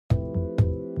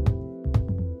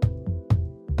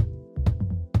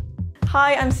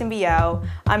Hi, I'm Simbi Yao.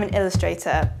 I'm an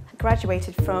illustrator. I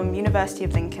graduated from University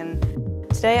of Lincoln.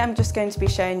 Today I'm just going to be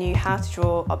showing you how to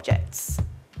draw objects.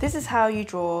 This is how you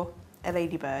draw a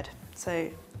ladybird. So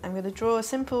I'm going to draw a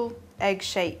simple egg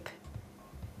shape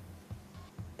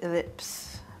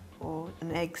ellipse, or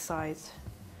an egg size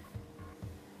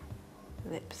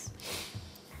ellipse,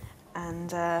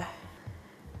 and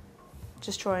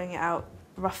just drawing it out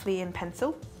roughly in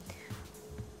pencil.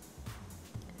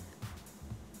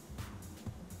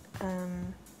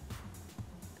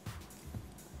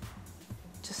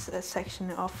 Just section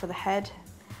it off for the head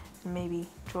and maybe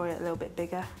draw it a little bit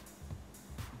bigger.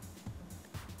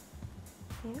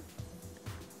 Yeah.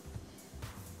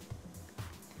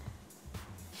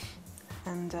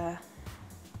 And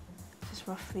just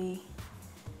roughly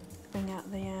bring out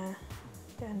the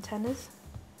antennas,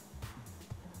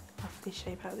 roughly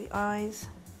shape out the eyes.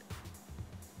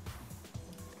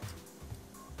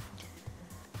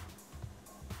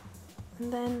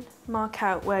 And then mark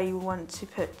out where you want to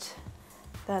put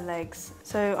their legs.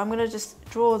 So I'm going to just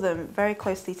draw them very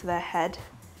closely to their head,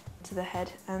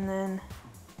 and then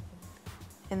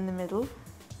in the middle,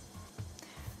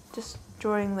 just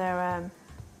drawing their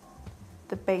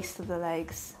the base of the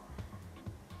legs.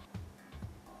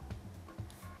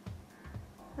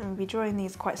 And we'll be drawing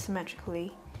these quite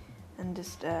symmetrically, and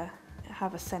just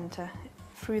have a center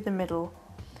through the middle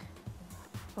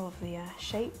of the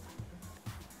shape.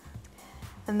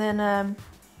 And then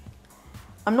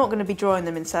I'm not going to be drawing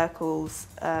them in circles,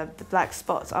 the black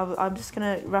spots. I'm just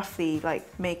going to roughly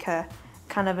like make a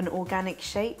kind of an organic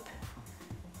shape.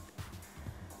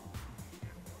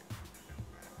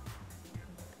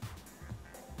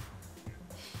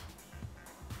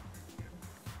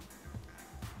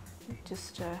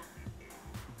 Just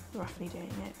roughly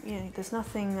doing it. You know, there's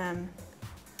nothing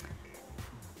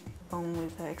wrong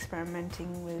with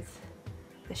experimenting with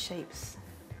the shapes.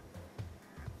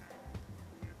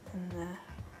 And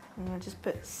I'm going to just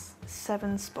put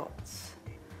 7 spots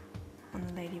on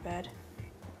the ladybird.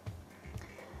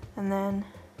 And then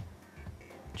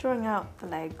drawing out the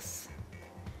legs.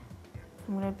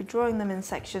 I'm going to be drawing them in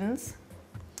sections.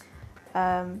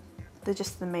 They're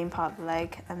just the main part of the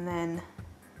leg, and then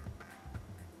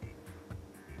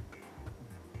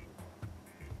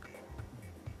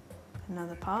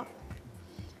another part,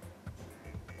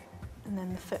 and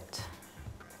then the foot.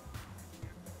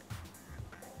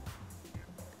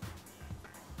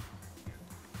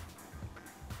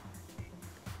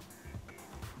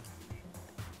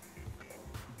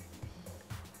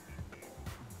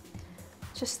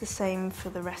 Just the same for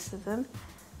the rest of them.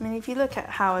 I mean, if you look at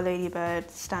how a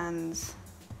ladybird stands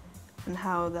and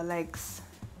how the legs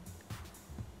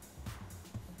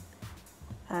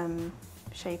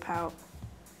shape out,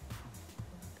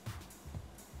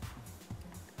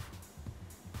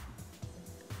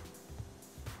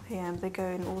 yeah, they go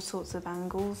in all sorts of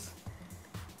angles,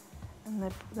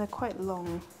 and they're quite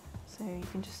long, so you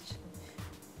can just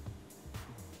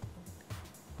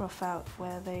rough out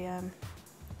where they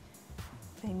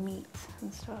meet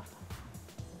and stuff.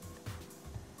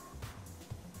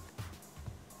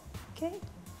 Okay.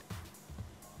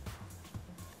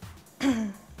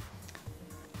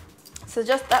 So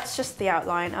that's just the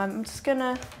outline. I'm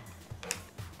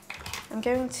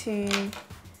going to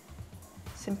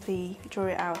simply draw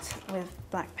it out with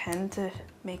black pen to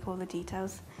make all the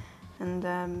details,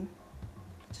 and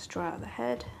just draw out the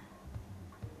head.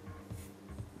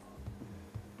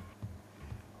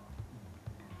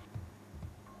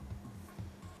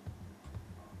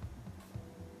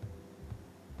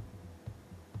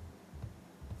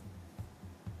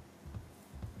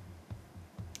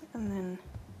 And then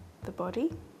the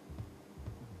body.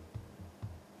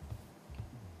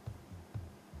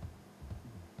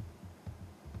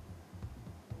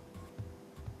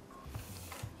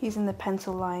 Using the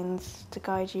pencil lines to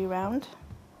guide you around.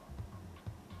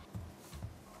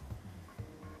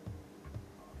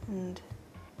 And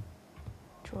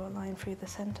draw a line through the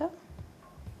center.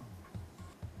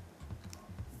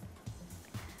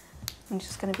 I'm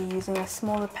just going to be using a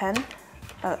smaller pen,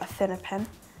 a thinner pen.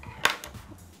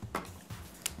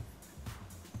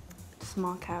 Just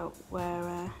mark out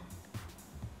where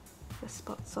the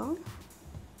spots are.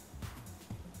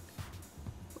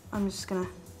 I'm just going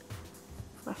to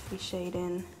roughly shade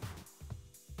in.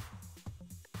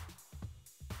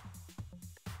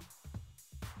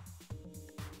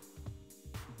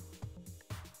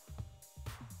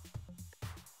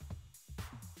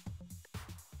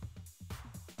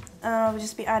 I'll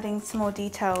just be adding some more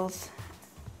details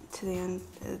to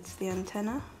the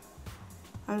antenna.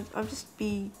 I'll just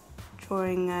be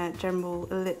drawing general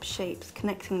ellipse shapes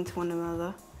connecting to one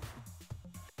another.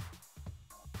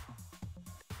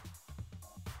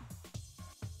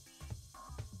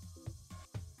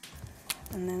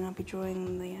 And then I'll be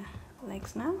drawing the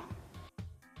legs now.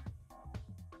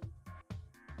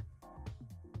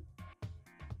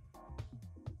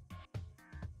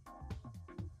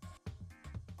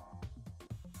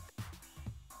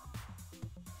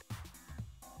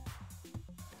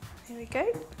 Here we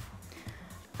go.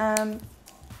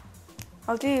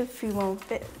 I'll do a few more,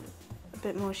 a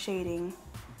bit more shading.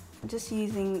 I'm just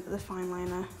using the fine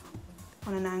liner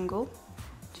on an angle,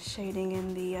 just shading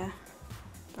in the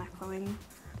black line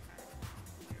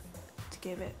to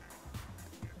give it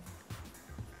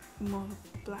more of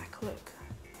a black look.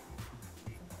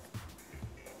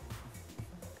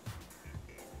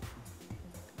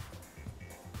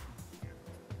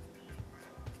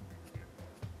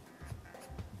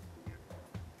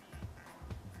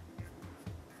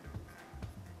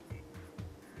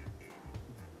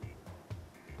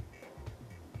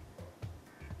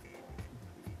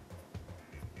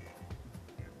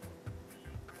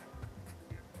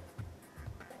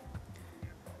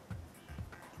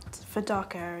 For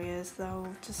dark areas, they'll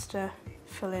just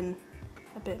fill in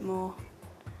a bit more,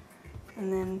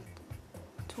 and then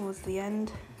towards the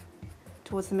end,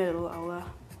 towards the middle, I'll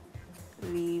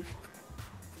leave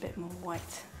a bit more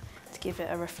white to give it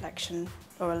a reflection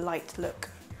or a light look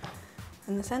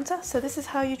in the center. So this is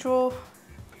how you draw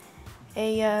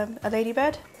a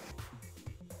ladybird.